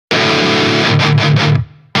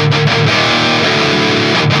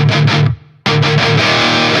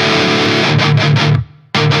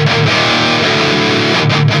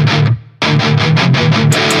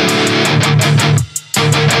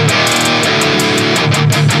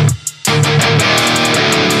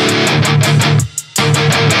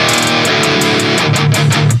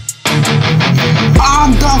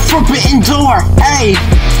Hey,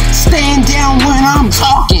 stand down when I'm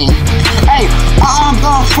talking. Hey, I'm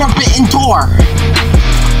the forbidden door.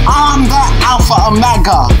 I'm the Alpha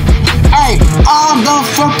Omega. Hey, I'm the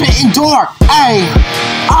forbidden door. Hey,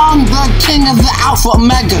 I'm the king of the Alpha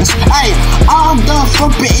Omegas. Hey, I'm the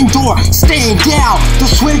forbidden door. Stand down, the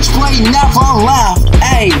switchblade never left.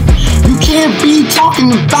 Hey, you can't be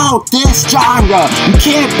talking about this genre. You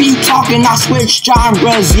can't be talking, I switch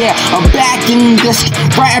genres, yeah. I'm back in this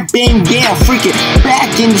rapping, yeah. Freaking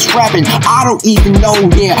back in this rapping. I don't even know,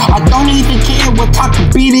 yeah. I don't even care what type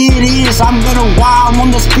of beat it is. I'm gonna wild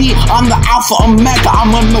on this beat. I'm the Alpha Omega.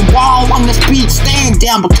 I'm on the wall on this beat. Stand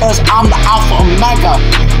down because I'm the Alpha Omega.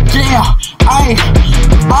 Yeah, hey,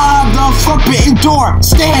 I'm the forbidden door.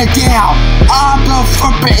 Stand down. I'm the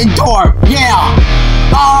forbidden door. Yeah,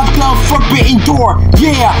 I'm the forbidden door.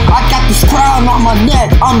 Yeah, I got this crown on my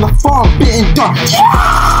neck. I'm the forbidden door.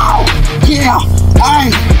 Yeah,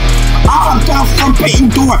 hey, I'm the forbidden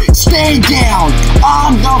door. Stand down.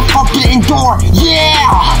 I'm the forbidden door. Yeah,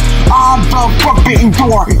 I'm the forbidden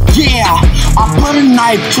door. Yeah, I put a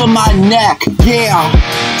knife to my neck. Yeah,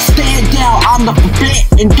 stand down. I'm the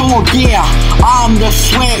forbidden door. Yeah, I'm the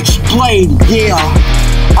switchblade. Yeah,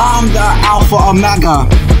 I'm the Alpha Omega.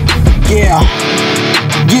 Yeah,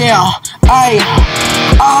 yeah, hey,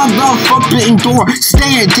 I'm the forbidden door.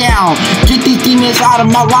 Stand down. Get these demons out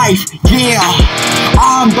of my life. Yeah,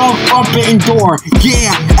 I'm the forbidden door.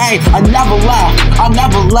 Yeah, hey, I never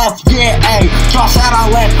left, yeah, hey, trust that I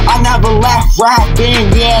left, I never left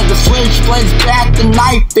rapping, yeah, the switchblade's back, the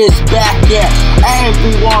knife is back, yeah,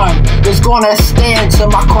 everyone is gonna stand to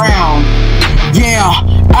my crown, yeah,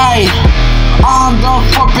 hey, I'm the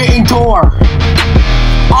forbidden door,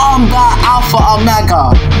 I'm the Alpha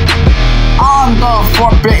Omega, I'm the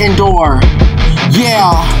forbidden door,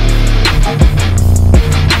 yeah,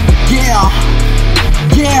 yeah,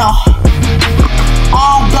 yeah.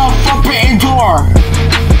 I'm the forbidden door.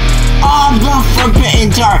 I'm the forbidden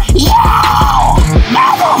door. Yo,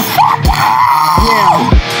 motherfucker! Yeah,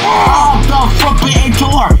 I'm the forbidden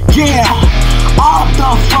door. Yeah, I'm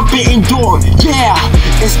the forbidden door. Yeah,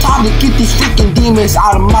 it's time to get these freaking demons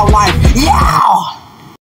out of my life. Yeah.